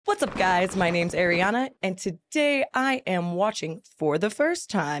What's up, guys? My name's Arianna, and today I am watching for the first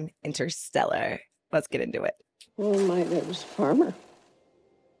time Interstellar. Let's get into it. Well, my dad was a farmer.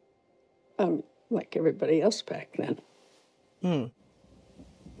 Like everybody else back then. Of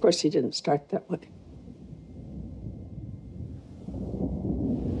course, he didn't start that way.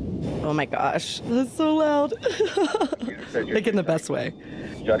 Oh my gosh, that's so loud. Like in the best way.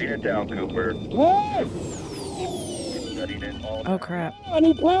 Shutting it down, Cooper. Shutting it all Oh crap. I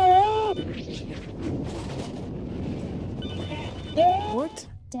need power up! What?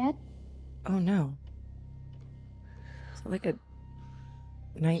 Dad? Oh no. Is it like a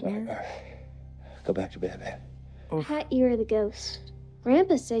nightmare? Go back to bed, man. Oof. How you're the ghost.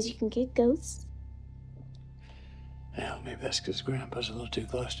 Grandpa says you can get ghosts. Well, maybe that's because Grandpa's a little too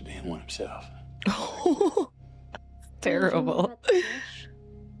close to being one himself. Terrible.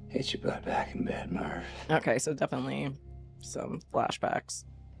 Hit your butt back in bed, Merv. Okay, so definitely some flashbacks.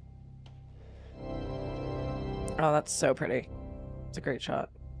 Oh, that's so pretty. It's a great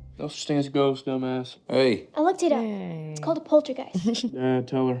shot. No such thing as a ghost, dumbass. Hey. I looked it up. Yay. It's called a poltergeist. Yeah,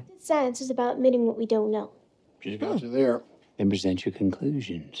 tell her. Science is about admitting what we don't know. She's got you there. Then present your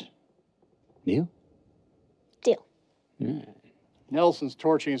conclusions. Deal? Deal. Yeah. Nelson's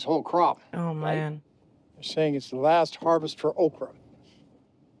torching his whole crop. Oh man. They're saying it's the last harvest for okra.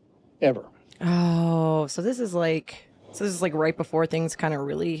 Ever. Oh, so this is like right before things kind of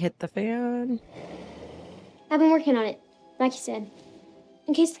really hit the fan. I've been working on it, like you said,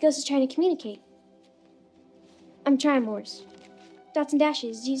 in case the ghost is trying to communicate. I'm trying Morse. Dots and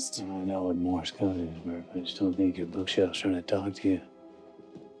dashes used. I know what Morse code is, Merv. I just don't think your bookshelf's trying to talk to you.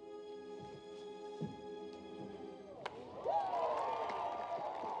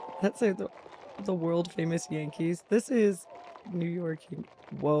 That's like the world famous Yankees. This is New York.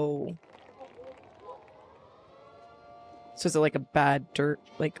 Whoa. So is it like a bad dirt,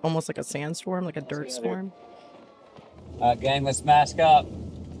 like almost like a sandstorm, like a dirt storm? Gang, let's mask up.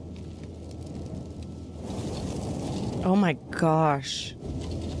 Oh my gosh.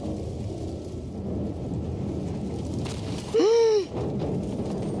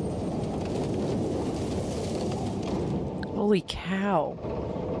 Holy cow.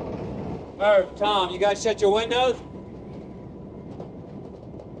 Merv, Tom, you guys shut your windows?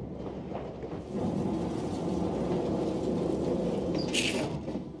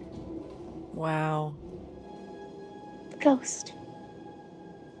 Wow. The ghost.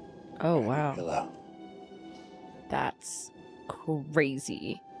 Oh wow. Hello. That's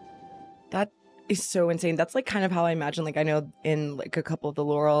crazy. That is so insane. That's like kind of how I imagine, like I know in like a couple of the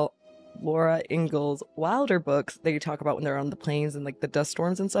Laura Ingalls Wilder books, they talk about when they're on the planes and like the dust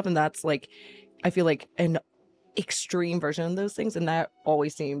storms and stuff. And that's like, I feel like an extreme version of those things. And that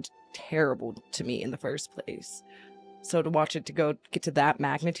always seemed terrible to me in the first place. So to watch it to get to that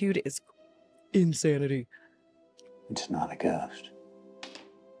magnitude is insanity. It's not a ghost.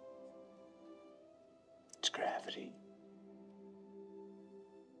 It's gravity.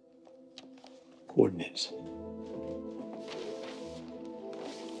 Coordinates.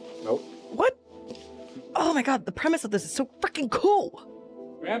 Nope. What? Oh my god, the premise of this is so freaking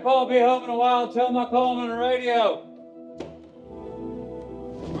cool. Grandpa will be home in a while. Tell him I'll call him on the radio.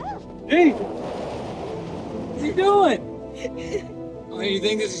 Hey! What's he doing? Oh, you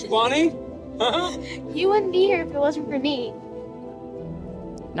think this is funny? Huh? You wouldn't be here if it wasn't for me.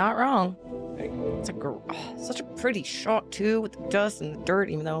 Not wrong. It's such a pretty shot too, with the dust and the dirt,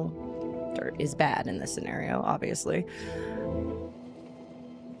 even though dirt is bad in this scenario, obviously.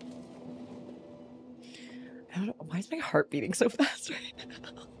 I don't know, why is my heart beating so fast right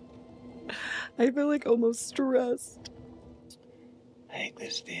now? I feel like almost stressed. I think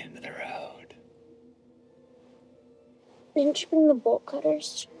this is the end of the road. Didn't you bring the bolt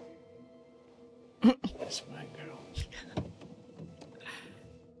cutters? That's my girl.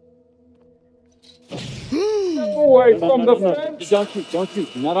 Away from the fence! Don't shoot.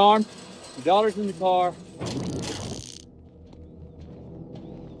 You're not armed. The daughter's in the car.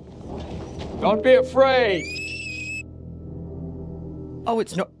 Don't be afraid. Oh,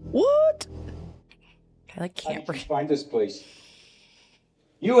 it's no. What? I like How can't did you breathe. find this place?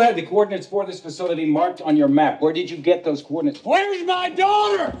 You had the coordinates for this facility marked on your map. Where did you get those coordinates? Where's my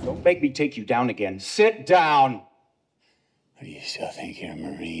daughter? Don't make me take you down again. Sit down. What do you still think you're a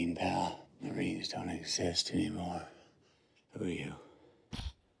Marine, pal? Marines don't exist anymore. Who are you?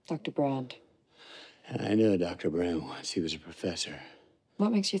 Dr. Brand. I know Dr. Brand once. He was a professor.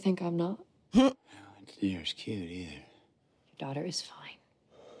 What makes you think I'm not? No, it's near as cute either. Your daughter is fine.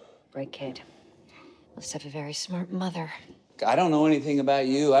 Bright kid. Must have a very smart mother. I don't know anything about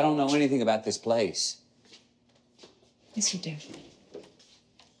you. I don't know anything about this place. Yes, you do.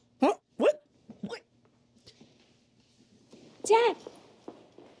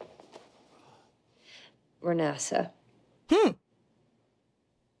 NASA.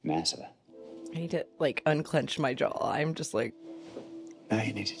 NASA. I need to like unclench my jaw. I'm just like Now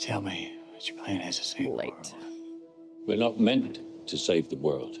you need to tell me what your plan is to save the late. world. We're not meant to save the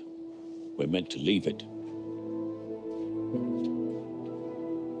world. We're meant to leave it.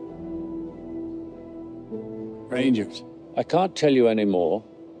 Rangers. I can't tell you any more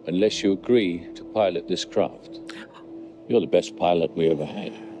unless you agree to pilot this craft. You're the best pilot we ever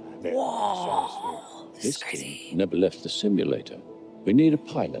had. Whoa. This team never left the simulator. We need a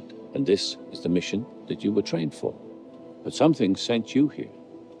pilot, and this is the mission that you were trained for. But something sent you here.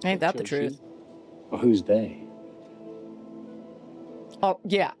 Ain't that the truth? Well, who's they? Oh,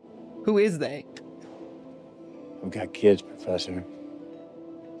 yeah. Who is they? We've got kids, Professor.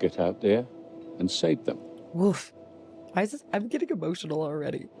 Get out there and save them. Woof. Why is this? I'm getting emotional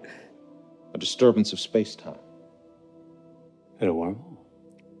already. A disturbance of space-time. At a wormhole.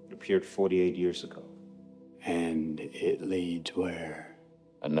 It appeared 48 years ago. And it leads where?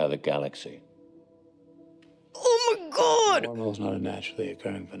 Another galaxy. Oh my god! A wormhole's not a naturally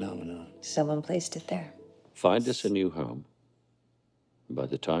occurring phenomenon. Someone placed it there. Find us a new home. And by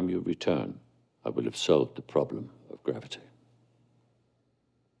the time you return, I will have solved the problem of gravity.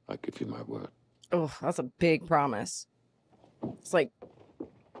 I give you my word. Oh, that's a big promise. It's like,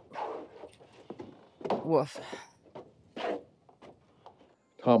 woof.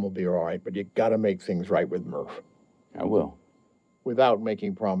 Tom will be all right, but you gotta make things right with Murph. I will. Without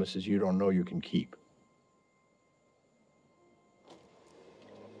making promises you don't know you can keep.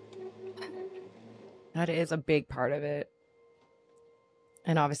 That is a big part of it.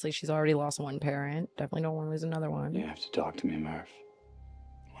 And obviously she's already lost one parent. Definitely don't want to lose another one. You have to talk to me, Murph.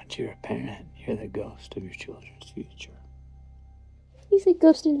 Once you're a parent, you're the ghost of your children's future. You said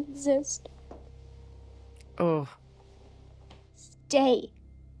ghosts didn't exist. Oh. Stay.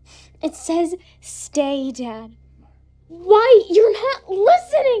 It says stay, Dad. Why? You're not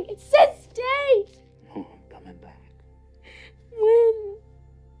listening! It says stay! Oh, I'm coming back. When?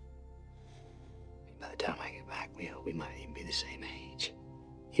 By the time I get back, we hope we might even be the same age.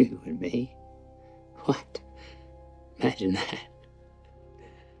 You and me? What? Imagine that.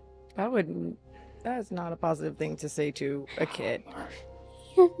 That is not a positive thing to say to a kid.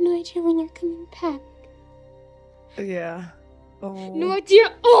 You have no idea when you're coming back. Yeah. Oh. No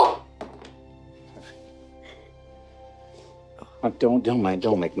idea. Oh!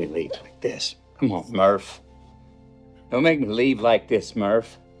 Don't make me leave like this. Come on, Murph. Don't make me leave like this,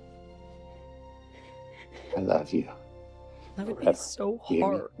 Murph. I love you. That would be Forever. so You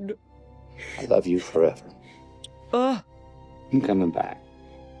hear me? hard. I love you forever. Ugh. I'm coming back.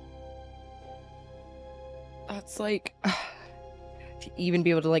 That's like to even be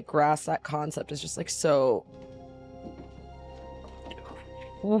able to like grasp that concept is just like so.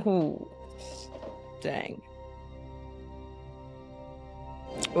 Ooh. Dang.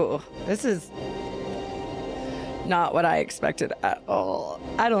 Oh, this is not what I expected at all.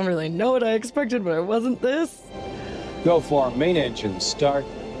 I don't really know what I expected, but it wasn't this. Go for it. Main engine start.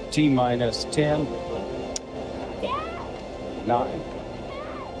 T-minus 10. 9.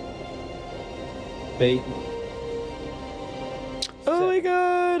 8. Oh my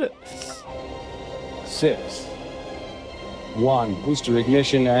god. 6. 1. Booster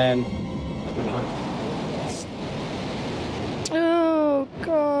ignition and... Oh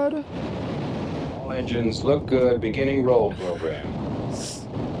god. All engines look good. Beginning roll program.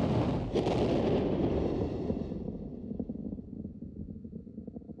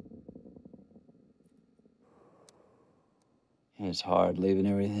 It's hard leaving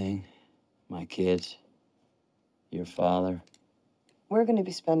everything. My kids. Your father. We're going to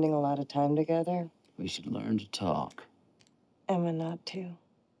be spending a lot of time together. We should learn to talk. Emma not to.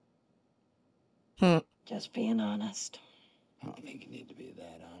 Just being honest. I don't think you need to be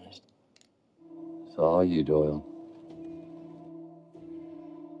that honest. It's all you, Doyle.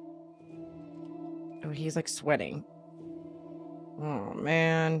 Oh, he's like sweating. Oh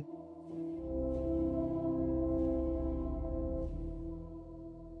man.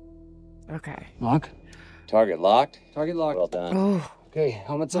 Okay. Lock? Target locked? Target locked. Well done. Oh. Okay,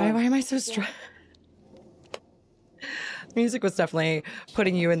 helmets on. Why am I so stressed? Music was definitely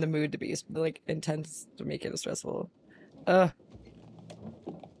putting you in the mood to be like intense to make it stressful.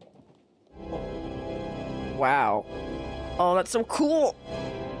 Wow. Oh, that's so cool.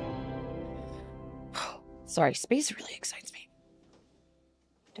 Sorry, space really excites me.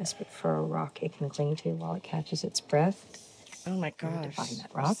 Desperate for a rock it can cling to while it catches its breath. Oh my gosh. Find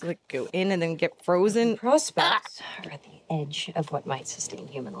that rock. Just, like go in and then get frozen. Prospects are at the edge of what might sustain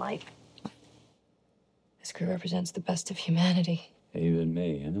human life. This crew represents the best of humanity. Even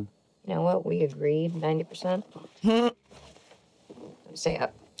me, huh? You know what? We agreed 90%. Stay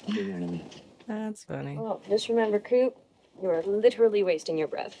up. That's funny. Well, just remember, Coop, you are literally wasting your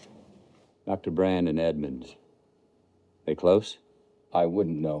breath. Dr. Brand and Edmonds. They close? I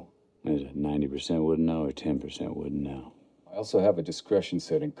wouldn't know. Is it 90% wouldn't know or 10% wouldn't know? I also have a discretion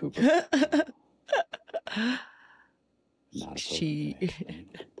setting, Cooper. I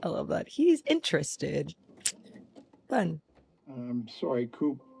love that. He's interested. Fun. I'm sorry,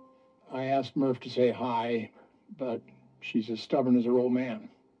 Coop. I asked Murph to say hi, but she's as stubborn as her old man.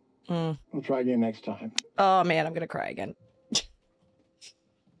 We'll try again next time. Oh man, I'm gonna cry again.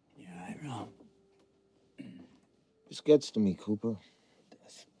 This gets to me, Cooper.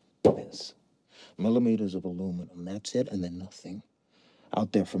 This. Millimeters of aluminum. That's it, and then nothing.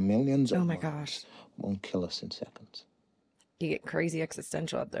 Out there for millions of Oh my miles. gosh. Won't kill us in seconds. You get crazy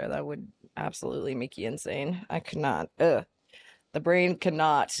existential out there. That would absolutely make you insane. I could not. The brain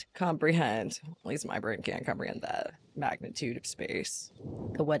cannot comprehend. At least my brain can't comprehend that magnitude of space.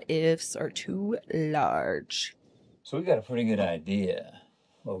 The what ifs are too large. So we got a pretty good idea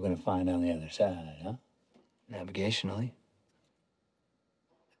what we're gonna find on the other side, huh? Navigationally.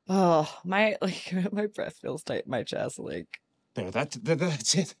 Oh, my breath feels tight in my chest. Like There,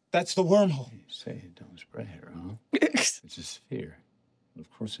 that's it. That's the wormhole. You say it, don't spread it, huh? It's a sphere. Of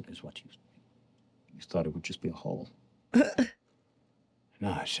course it is what you thought it would just be a hole.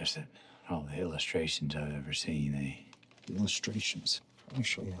 No, it's just that all the illustrations I've ever seen, The illustrations. Let me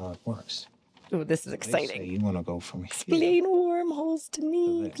show you how it works. oh, this is They say exciting. you want to go from here. Explain wormholes to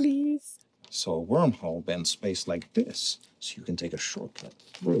me, please. So a wormhole bends space like this, so you can take a shortcut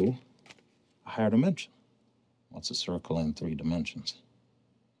through a higher dimension. What's a circle in 3 dimensions?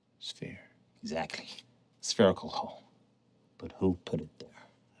 sphere. Exactly. Spherical hole. But who put it there?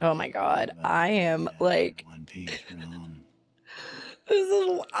 Oh my god, I am like. One piece, wrong. This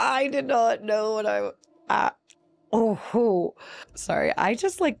is. I did not know what I. Oh, sorry. I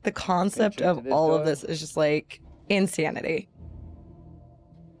just like the concept of all of this is just like insanity.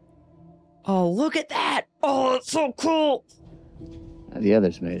 Oh, look at that! Oh, it's so cool! The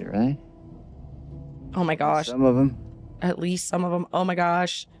others made it, right? Oh my gosh. Some of them. At least some of them. Oh my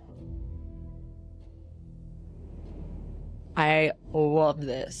gosh. I love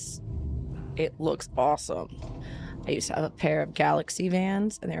this. It looks awesome. I used to have a pair of Galaxy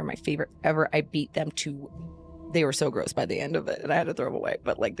Vans, and they were my favorite ever. I beat them to... They were so gross by the end of it, and I had to throw them away.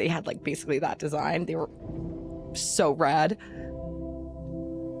 But, like, they had, like, basically that design. They were so rad.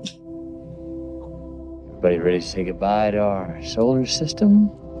 Everybody ready to say goodbye to our solar system?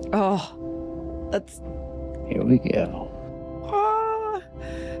 Oh, that's... Here we go. Ah,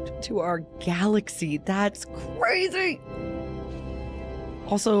 to our galaxy. That's crazy.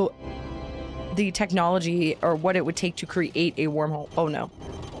 Also, the technology or what it would take to create a wormhole. Oh no.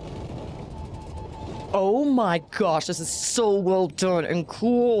 Oh my gosh, this is so well done and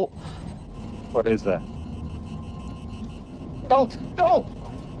cool. What is that? Don't!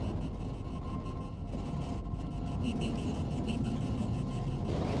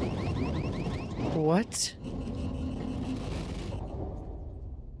 What?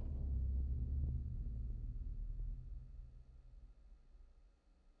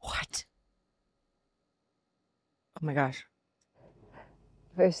 What? Oh my gosh.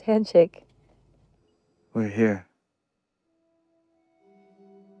 First handshake. We're here.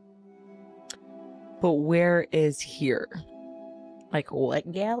 But where is here? Like,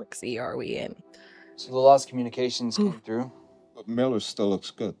 what galaxy are we in? So the lost communications came through. But Miller still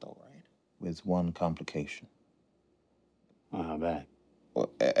looks good, though, right? With one complication. Oh, how bad?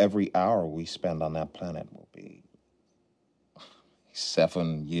 Well, every hour we spend on that planet will be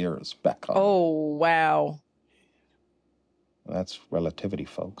 7 years back home. Oh, wow. That's relativity,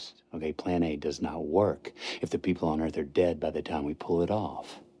 folks. Okay, Plan A does not work if the people on Earth are dead by the time we pull it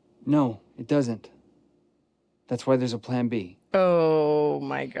off. No, it doesn't. That's why there's a plan B. Oh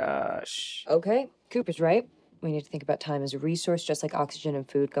my gosh. Okay, Cooper's right. We need to think about time as a resource, just like oxygen and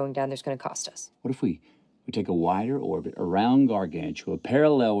food going down there's going to cost us. What if we take a wider orbit around Gargantua,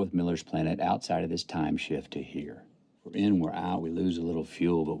 parallel with Miller's planet, outside of this time shift to here? We're in, we're out, we lose a little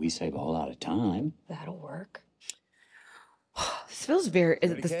fuel, but we save a whole lot of time. That'll work. This feels very,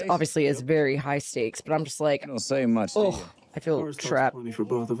 this obviously is very high stakes, but I'm just like, Don't say much, do you? I feel trapped. Plenty for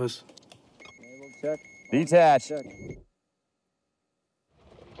both of us. Detach.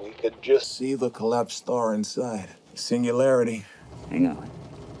 We could just see the collapsed star inside. Singularity. Hang on.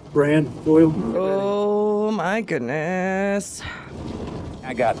 Brand, Doyle. Oh my goodness.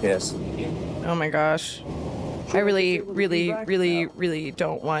 I got this. Oh my gosh. I really, really, really, really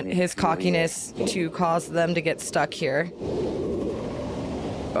don't want his cockiness to cause them to get stuck here.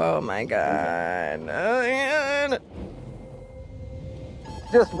 Oh my god. Oh my god.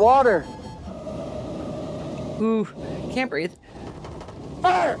 Just water. Ooh, can't breathe.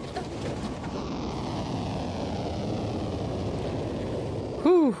 Fire!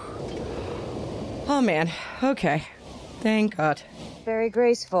 Whew. Oh man. Okay. Thank God. Very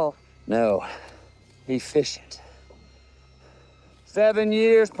graceful. No. Efficient. 7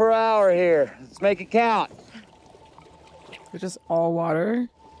 years per hour here. Let's make it count. It's just all water.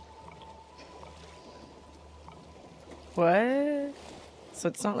 What? So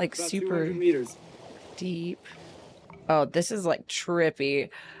it's not like super meters. deep. Oh, this is like trippy.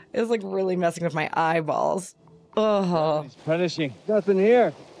 It's like really messing with my eyeballs. Oh. It's punishing. Nothing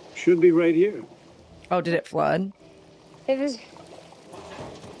here. Should be right here. Oh, did it flood? It was.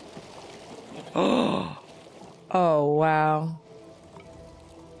 Oh. Oh, wow.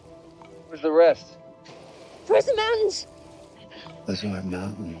 Where's the rest? Where's the mountains? Those are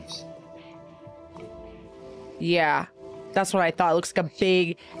mountains. Yeah. That's what I thought. It looks like a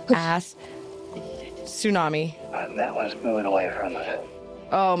big ass tsunami. That one's moving away from us.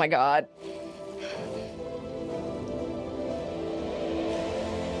 Oh my God.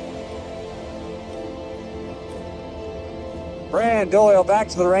 Fran, Doyle, back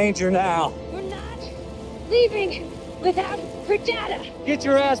to the Ranger now. We're not leaving without her data. Get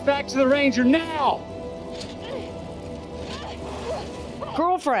your ass back to the Ranger now!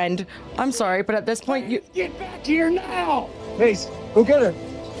 Girlfriend, I'm sorry, but at this point you Get back here now! Mace, go get her.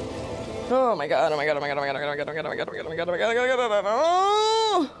 Oh my God, oh my God, oh my God, oh my God, oh my God, oh my God, oh my God, oh my God, oh my God, oh my God, oh my God, oh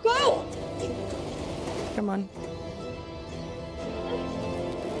my God. Go! Come on.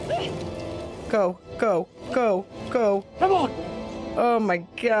 Go, go, go, go. Come on! Oh my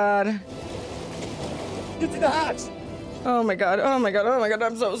God. Get to the hatch! Oh my God, oh my God, oh my God,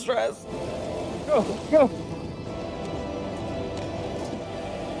 I'm so stressed. Go, go!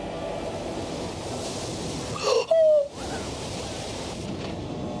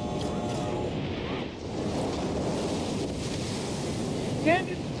 Damn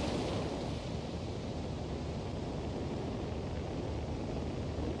it!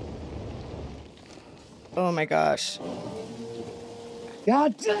 Oh my gosh.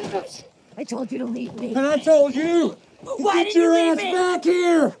 God damn it! I told you to leave me. And I told you! Why Get did you your leave ass me? back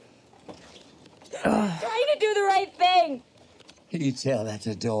here! Trying to do the right thing. You tell that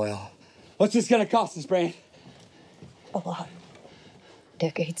to Doyle. What's this gonna cost us, Fran? A lot.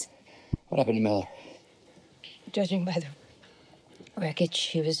 Decades. What happened to Miller? Judging by the wreckage,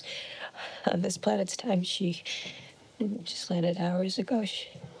 she was on this planet's time. She just landed hours ago. She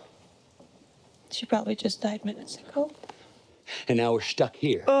probably just died minutes ago. And now we're stuck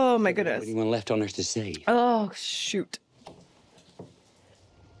here. Oh my goodness. Anyone left on Earth to save? Oh shoot.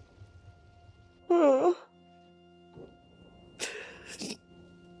 Oh.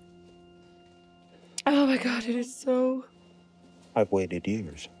 Oh my God, it is so. I've waited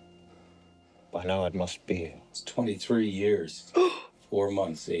years. By now it must be. It's 23 years. 4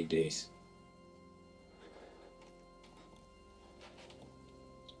 months, 8 days.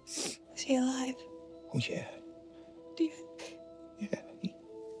 Is he alive? Oh, yeah. Do you?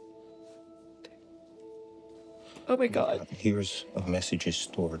 Oh my God. Here's a messages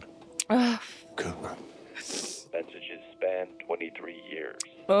stored. Cooper. Messages span 23 years.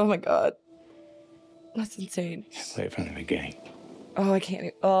 Oh my God. That's insane. Play it from the beginning. Oh, I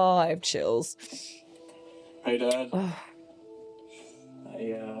can't. Oh, I have chills. Hey, Dad. Oh.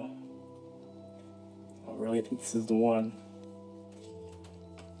 I really think this is the one.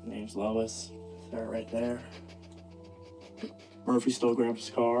 Name's Lois. They're right there. Murphy stole Grandpa's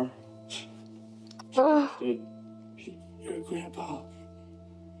car. Oh. Dude, your grandpa.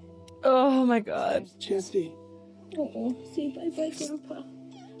 Oh my God. Jesse. Oh, say bye-bye, Grandpa.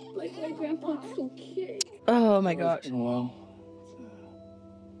 Bye-bye, Grandpa. It's okay. Oh my gosh. It's been a while.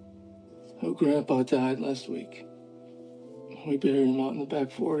 Oh, Grandpa died last week. We buried him out in the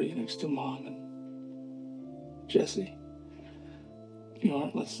back 40 next to Mom and Jesse. You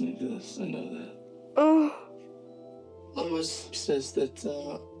aren't listening to this, I know that. Oh. Lois says that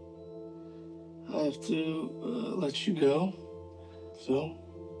I have to let you go. So,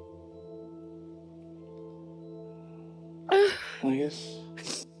 I guess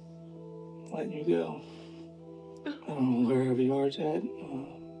letting you go. I don't know, wherever you are, Dad.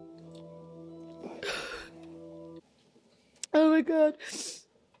 Bye. Oh my God.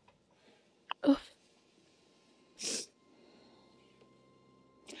 Oh.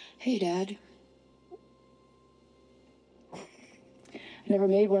 Hey, Dad. I never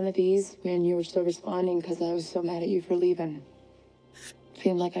made one of these when you were still responding because I was so mad at you for leaving.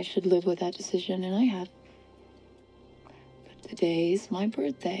 Seemed like I should live with that decision, and I have. But today's my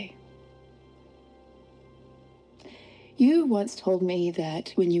birthday. You once told me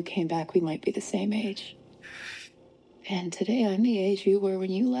that when you came back, we might be the same age. And today I'm the age you were when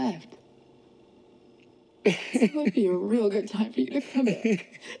you left. It might be a real good time for you to come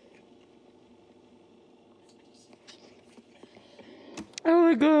back. Oh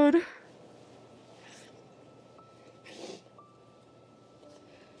my god.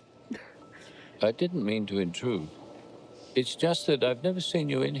 I didn't mean to intrude. It's just that I've never seen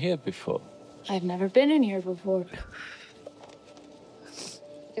you in here before. I've never been in here before.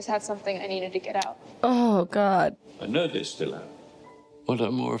 Just had something I needed to get out. Oh god. I know they're still out. What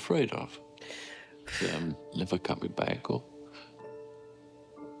I'm more afraid of, them never coming back or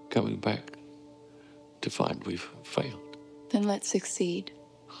coming back to find we've failed. Then let's succeed.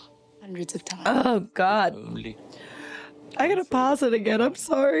 Hundreds of times. Oh god. Only I gotta pause it again. I'm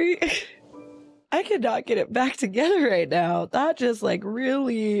sorry. I cannot get it back together right now. That just like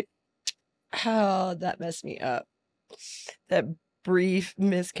really, oh, that messed me up. That brief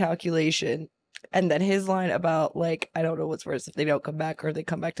miscalculation. And then his line about like, I don't know what's worse, if they don't come back or they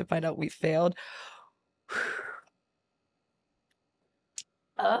come back to find out we failed.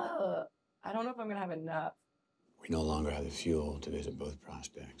 I don't know if I'm gonna have enough. We no longer have the fuel to visit both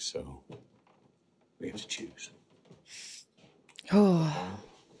prospects, so we have to choose. Oh.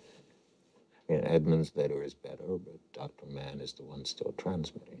 Yeah, Edmund's letter is better, but Dr. Mann is the one still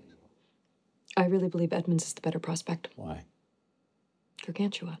transmitting. I really believe Edmonds is the better prospect. Why?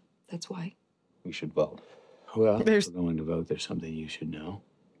 Gargantua. That's why. We should vote. Well, if we're going to vote, there's something you should know.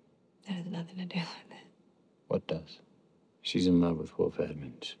 That has nothing to do with it. What does? She's in love with Wolf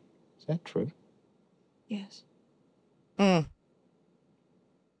Edmonds. Is that true? Yes.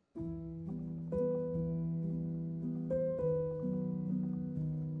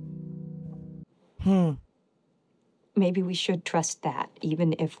 Maybe we should trust that,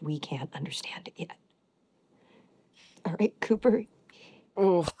 even if we can't understand it yet. All right, Cooper.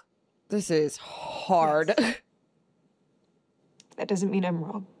 Oh, this is hard. Yes. That doesn't mean I'm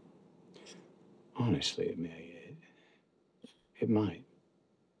wrong. Honestly, it may. It might.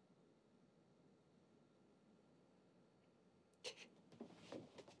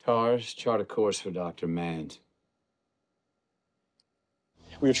 Tars, chart a course for Dr. Mann.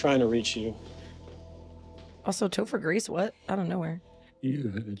 We were trying to reach you. Also, Topher Grace, what? Out of nowhere. You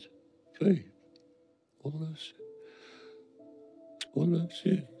had faith. All those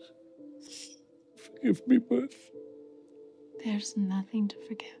years. Forgive me both. There's nothing to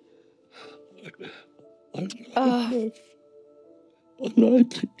forgive. I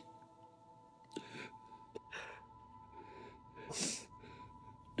lied to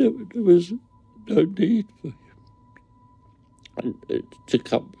you. There was no need for you to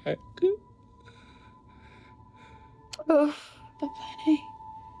come back. But Benny,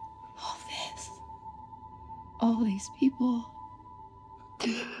 all this, all these people,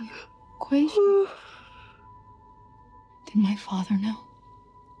 the equation. Did my father know?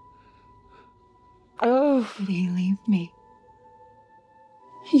 Oh. Did he leave me?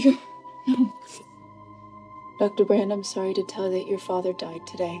 No. Dr. Brand, I'm sorry to tell you that your father died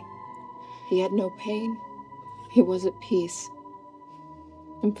today. He had no pain. He was at peace.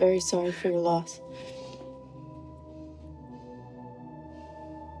 I'm very sorry for your loss.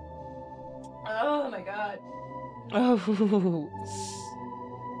 Oh my god. Oh.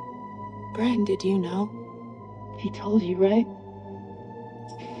 Brand, did you know? He told you, right?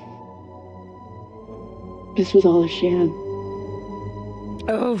 This was all a sham.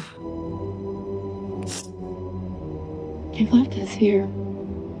 Oh. He left us here.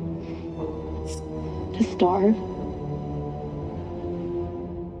 To starve.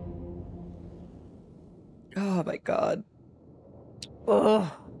 Oh my god.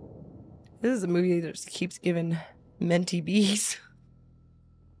 Oh. This is a movie that just keeps giving mentee bees.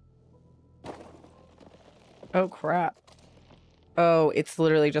 Oh crap. Oh, it's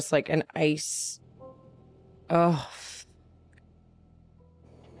literally just like an ice. Oh.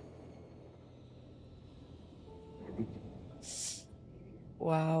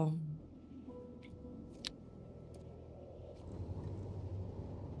 Wow.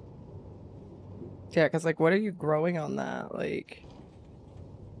 Yeah, because like, what are you growing on that? Like.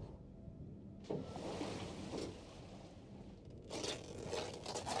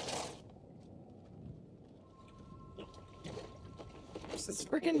 This is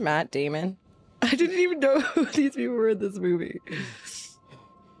freaking Matt Damon. I didn't even know who these people were in this movie.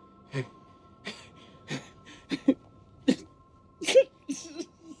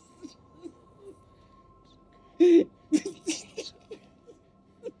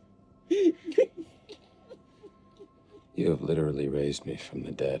 You have literally raised me from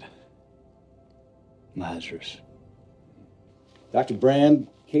the dead. Lazarus. Dr. Brand,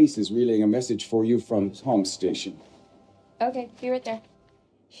 Case is relaying a message for you from his home station. Okay, be right there.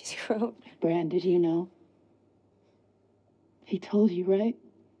 She's grown. Brand, did you know? He told you, right?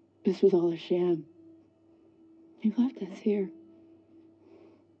 This was all a sham. He left us here.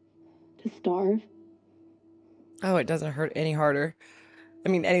 To starve. Oh, it doesn't hurt any harder. I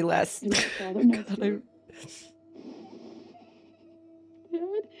mean, any less. And my father knows God, it.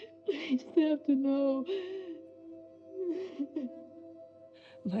 Dad, I just have to know.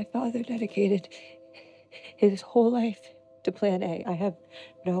 My father dedicated his whole life to Plan A. I have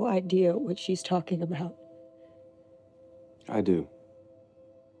no idea what she's talking about. I do.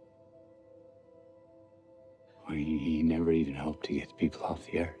 Well, he never even hoped to get the people off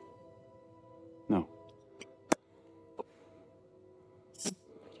the earth. No.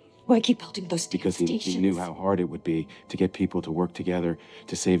 Why keep building those Because he knew how hard it would be to get people to work together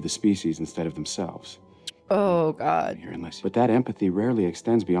to save the species instead of themselves. Oh, God. But that empathy rarely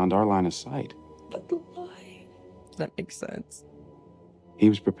extends beyond our line of sight. But the lie. That makes sense. He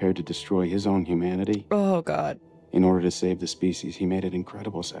was prepared to destroy his own humanity. Oh, God. In order to save the species, he made an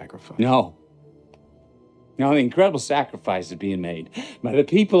incredible sacrifice. No, the incredible sacrifice is being made by the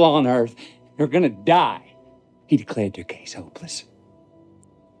people on Earth who are gonna die. He declared their case hopeless.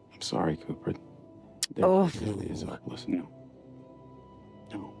 I'm sorry, Cooper. There really is hopeless. No.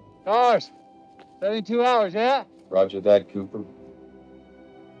 Cars! 72 hours, yeah? Roger that, Cooper.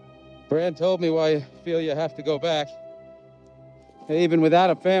 Brand told me why you feel you have to go back. Even without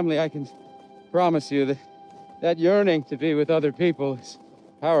a family, I can promise you that yearning to be with other people is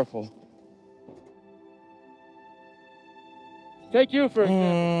powerful. Take you, for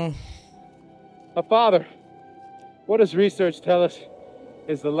example. A father. What does research tell us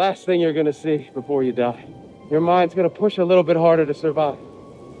is the last thing you're gonna see before you die? Your mind's gonna push a little bit harder to survive.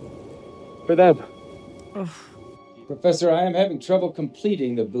 For them. Professor, I am having trouble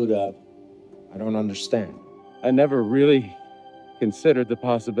completing the boot up. I don't understand. I never really considered the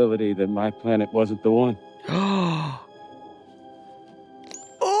possibility that my planet wasn't the one. Oh!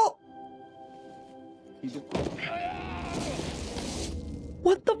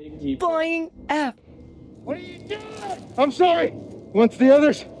 What the flying F? What are you doing? I'm sorry. Once the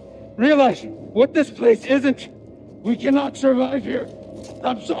others realize what this place isn't, we cannot survive here.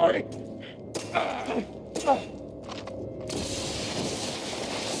 I'm sorry.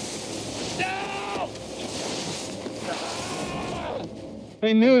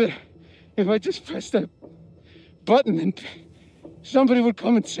 I knew that if I just pressed that button, then somebody would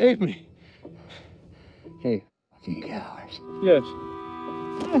come and save me. Hey, fucking cowards. Yes.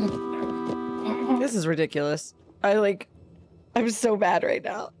 This is ridiculous. I'm so bad right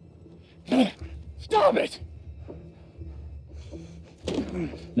now. Stop it!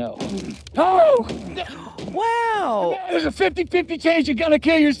 No. Oh! Wow! There's a 50-50 chance you're gonna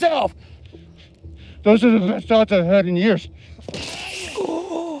kill yourself. Those are the best thoughts I've had in years.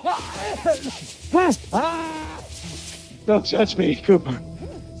 Don't judge me, Cooper.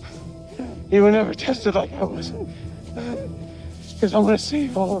 You were never tested like I was. Because I'm gonna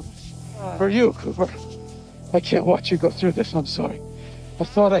save all of us. For you, Cooper. I can't watch you go through this, I'm sorry. I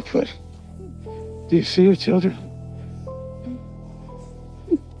thought I could. Do you see your children?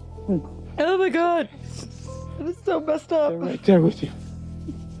 Oh my God. That is so messed up. They're right there with you.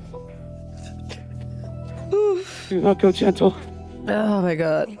 Do not go gentle. Oh my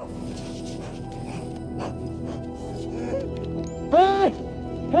God. Hey!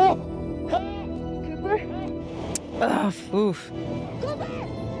 Help! Cooper? Oh, oof.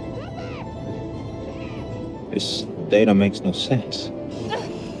 This data makes no sense.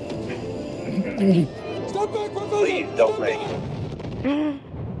 Stop back, Professor! Please don't make it.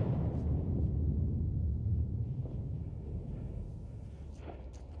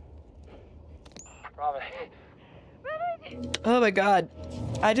 Oh my God.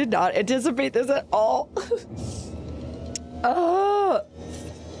 I did not anticipate this at all. Oh.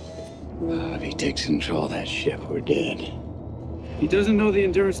 If he takes control of that ship, we're dead. He doesn't know the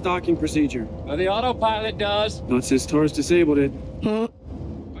endurance docking procedure. Well, the autopilot does. Not since TARS disabled it.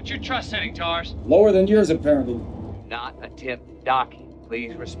 What's your trust setting, TARS? Lower than yours, apparently. Not attempt docking.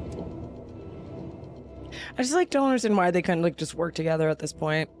 Please respond. I just don't understand why they couldn't just work together at this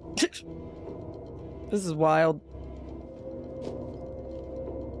point. This is wild.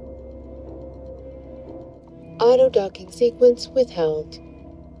 Auto docking sequence withheld.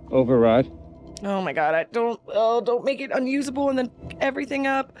 Override. Oh my God, don't make it unusable and then everything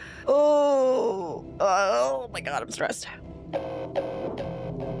up. Oh my God, I'm stressed.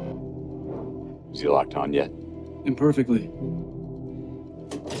 Is he locked on yet? Imperfectly.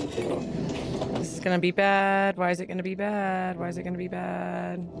 This is gonna be bad. Why is it gonna be bad? Why is it gonna be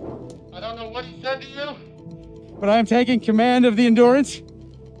bad? I don't know what he said to you, but I am taking command of the Endurance.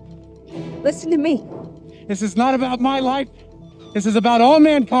 Listen to me. This is not about my life. This is about all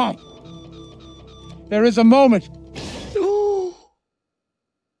mankind. There is a moment.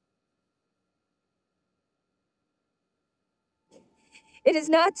 It is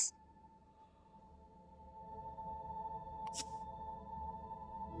nuts.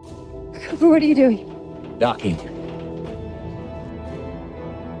 Cooper, what are you doing? Docking.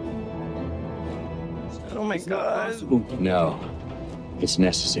 Oh my god. No, it's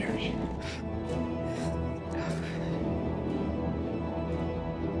necessary.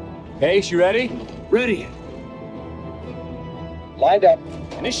 Ace, you ready? Ready. Lined up.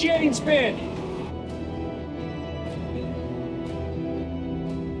 Initiating spin.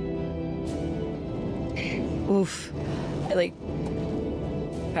 Oof. I like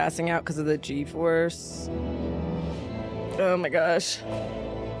passing out because of the G-force. Oh my gosh.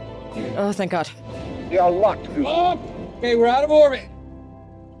 Oh, thank God. They are locked. Oh, okay, we're out of orbit.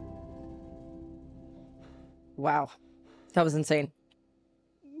 Wow. That was insane.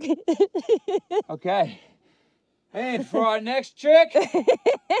 Okay. And for our next trick,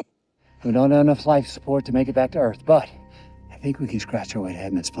 we don't have enough life support to make it back to Earth, but I think we can scratch our way to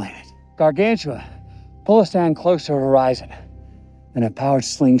Edmund's planet. Gargantua, pull us down close to the horizon, and a powered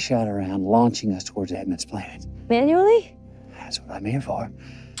slingshot around, launching us towards Edmund's planet. Manually? That's what I'm here for.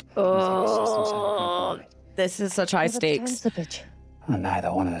 Oh, this is such high stakes. Well,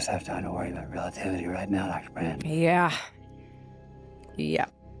 neither one of us have time to worry about relativity right now, Dr. Brand. Yeah. Yeah.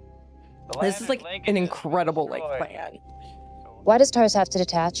 This is like an incredible plan. Why does TARS have to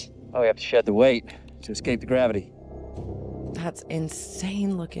detach? Oh, we have to shed the weight to escape the gravity. That's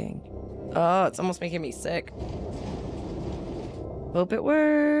insane looking. Oh, it's almost making me sick. Hope it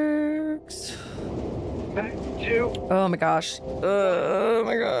works. Back to Oh my gosh. Oh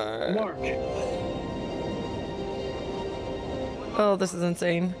my god. Mark. Oh, this is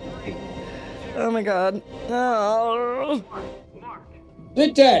insane. Oh my god. Oh.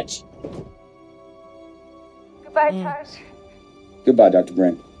 Detach! Goodbye, TARS. Goodbye, Dr.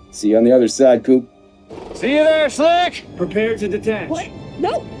 Brand. See you on the other side, Coop. See you there, Slick. Prepare to detach. What?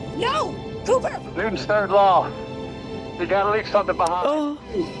 No! No! Cooper! Newton's third law. You gotta leave something behind. Oh.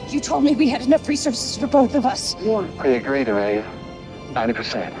 You told me we had enough resources for both of us. We agreed, Amelia.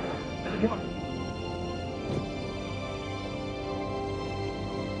 90%.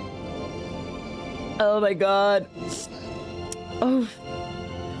 Oh my god. Oh.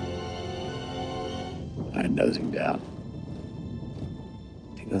 I'm nosing down.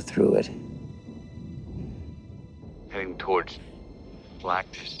 To go through it. Heading towards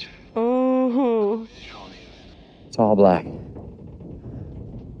blackness. Oh. It's all black.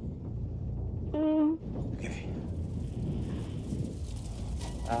 Okay.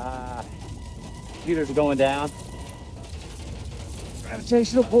 Computers are going down.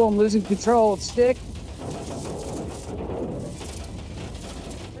 Gravitational pull, I'm losing control. Stick.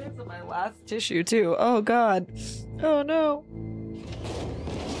 This is my last tissue too. Oh god. Oh no.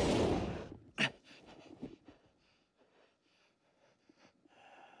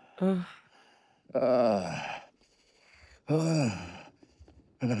 Oh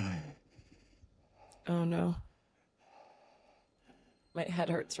no. My head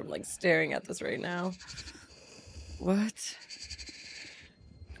hurts from like staring at this right now. What?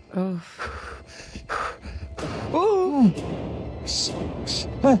 Oh. Oh.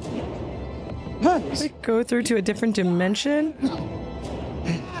 Did it go through to a different dimension?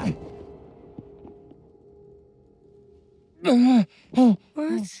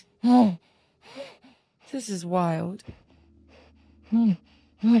 What? This is wild.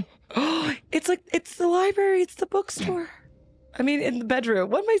 Oh, it's the library, it's the bookstore. I mean, in the bedroom.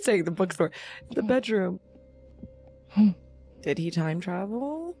 What am I saying? The bookstore. The bedroom. Did he time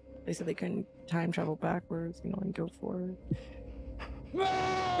travel? They said they couldn't time travel backwards, you know, and go forward.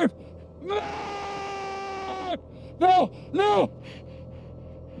 No! No!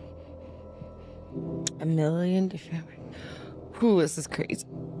 A million different. Who is this crazy?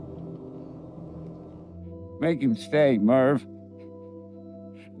 Make him stay, Merv.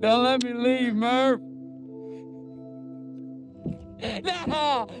 Don't let me leave, Merv.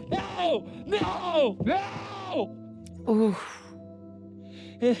 No! No! No! No! Ooh.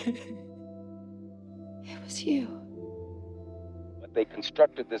 It was you. But they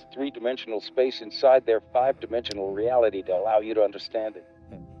constructed this three-dimensional space inside their five-dimensional reality to allow you to understand it.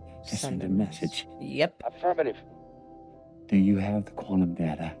 Send a message. Yep. Affirmative. Do you have the quantum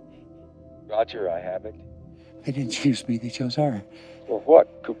data? Roger, I have it. They didn't choose me, they chose her. For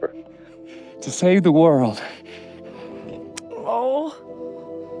what, Cooper? To save the world. Oh.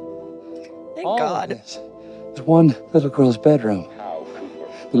 Thank All God. of this. There's one little girl's bedroom. How,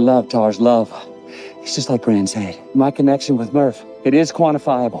 Cooper? The love, Tars, love. It's just like Brand said. My connection with Murph, it is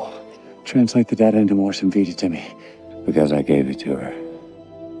quantifiable. Translate the data into Morse and feed it to me. Because I gave it to her.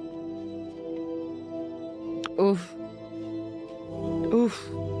 Oof. Oof.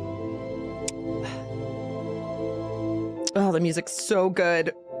 Oh, the music's so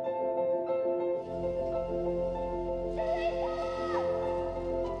good.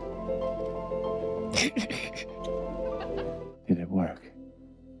 Did it work?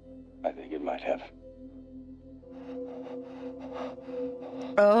 I think it might have.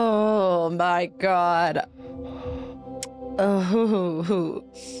 Oh my God. Oh.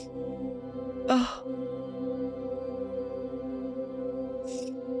 Oh.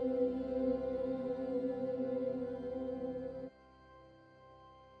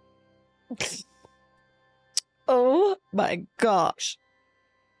 Oh my gosh.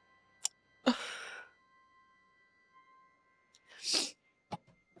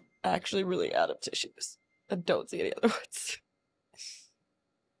 Actually really out of tissues. I don't see any other words.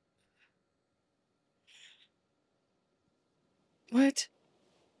 What?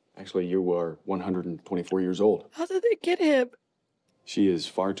 Actually, you are 124 years old. How did they get him? She is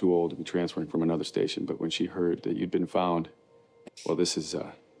far too old to be transferring from another station, but when she heard that you'd been found, well, this is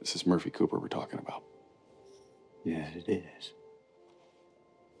Murphy Cooper we're talking about. Yeah, it is.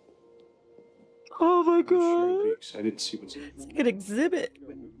 Oh my I'm sure you'll God. be excited to see what's It's like an exhibit.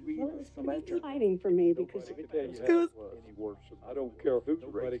 Hiding from me because I don't care who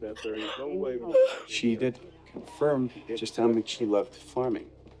breaks that. There is no way. She did confirm just how much she loved farming.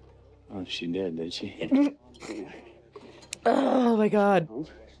 Oh, she did she? Oh my God.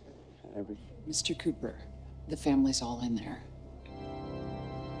 Mr. Cooper, the family's all in there.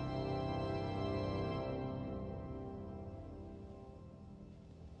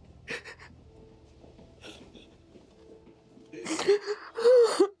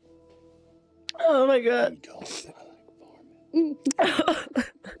 Oh my God.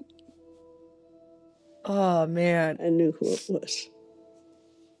 Oh man. I knew who it was.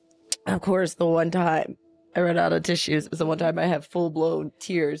 Of course, the one time I ran out of tissues was the one time I had full-blown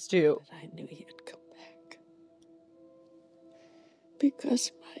tears too. I knew you'd come back.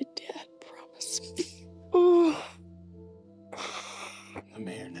 Because my dad promised me. Oh. I'm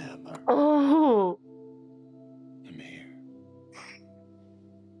here now, Murph. Oh. I'm here.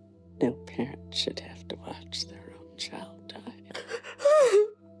 No parent should have to watch their own child die.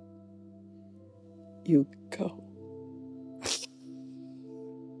 You go.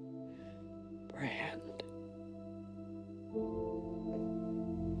 Brand.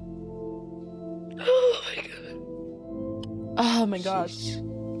 Oh my God. Oh my gosh. She's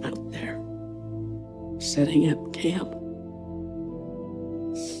out there. Setting up camp.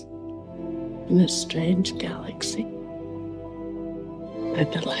 In a strange galaxy. By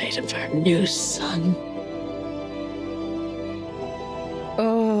the light of our new sun.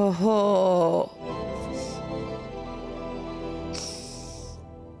 Oh.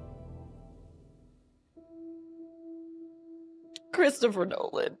 Christopher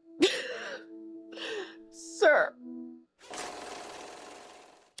Nolan. Sir.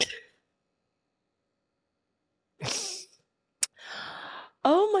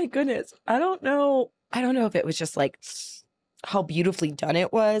 Oh my goodness. I don't know if it was just like how beautifully done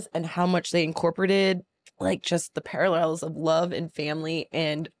it was and how much they incorporated like just the parallels of love and family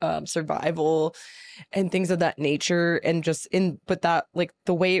and survival and things of that nature, and just but that like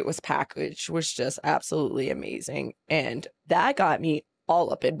the way it was packaged was just absolutely amazing, and that got me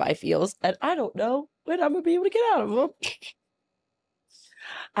all up in my feels, and I don't know when I'm gonna be able to get out of them.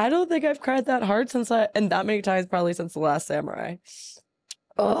 I don't think I've cried that hard and that many times probably since The Last Samurai.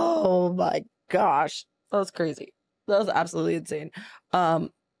 Oh my gosh, that was crazy. That was absolutely insane.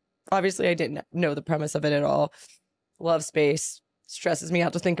 Obviously I didn't know the premise of it at all. Love space. Stresses me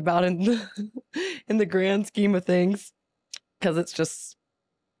out to think about in the grand scheme of things, because it's just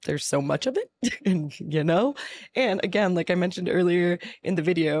there's so much of it. And and again, like I mentioned earlier in the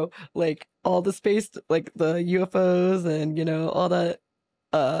video, like all the space, like the UFOs and all the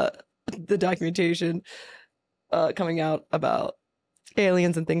documentation coming out about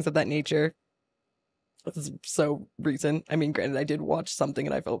aliens and things of that nature. This is so recent. I mean, granted, I did watch something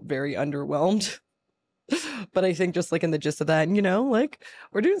and I felt very underwhelmed. But I think just like in the gist of that, like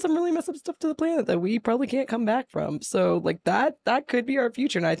we're doing some really messed up stuff to the planet that we probably can't come back from. So like that could be our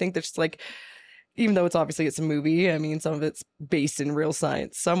future. And I think that's like, even though it's a movie, I mean, some of it's based in real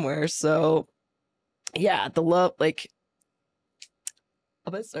science somewhere. So yeah, the love, like,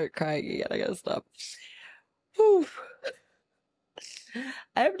 I'm gonna start crying again. I gotta stop. Whew.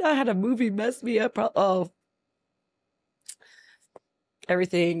 I have not had a movie mess me up. Oh,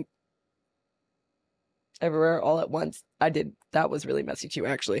 everything, everywhere, all at once. I did. That was really messy too.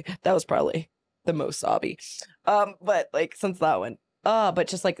 Actually, that was probably the most sobby. But like since that one, but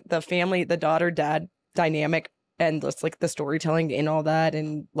just like the family, the daughter dad dynamic, and just like the storytelling in all that,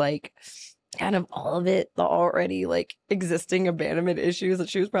 and like kind of all of it, the already like existing abandonment issues that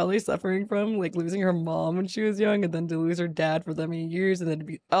she was probably suffering from, like losing her mom when she was young, and then to lose her dad for that many years, and then to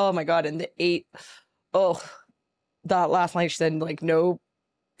be, oh my god, and the 8, oh, that last line she said, like, no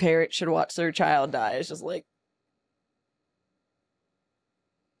parent should watch their child die. It's just like,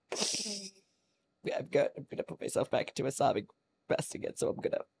 yeah, I'm gonna put myself back into a sobbing rest again, so I'm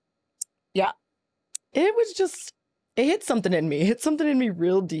gonna, yeah, it was just, it hit something in me. It hit something in me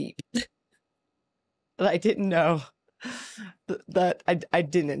real deep that I didn't know, that I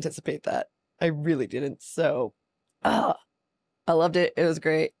didn't anticipate that. I really didn't. So, I loved it. It was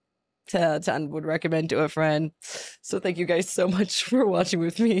great. 10 out of 10 would recommend to a friend. So thank you guys so much for watching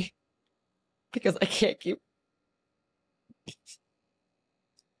with me, because I can't keep.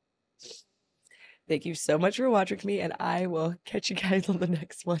 Thank you so much for watching with me, and I will catch you guys on the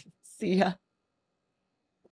next one. See ya.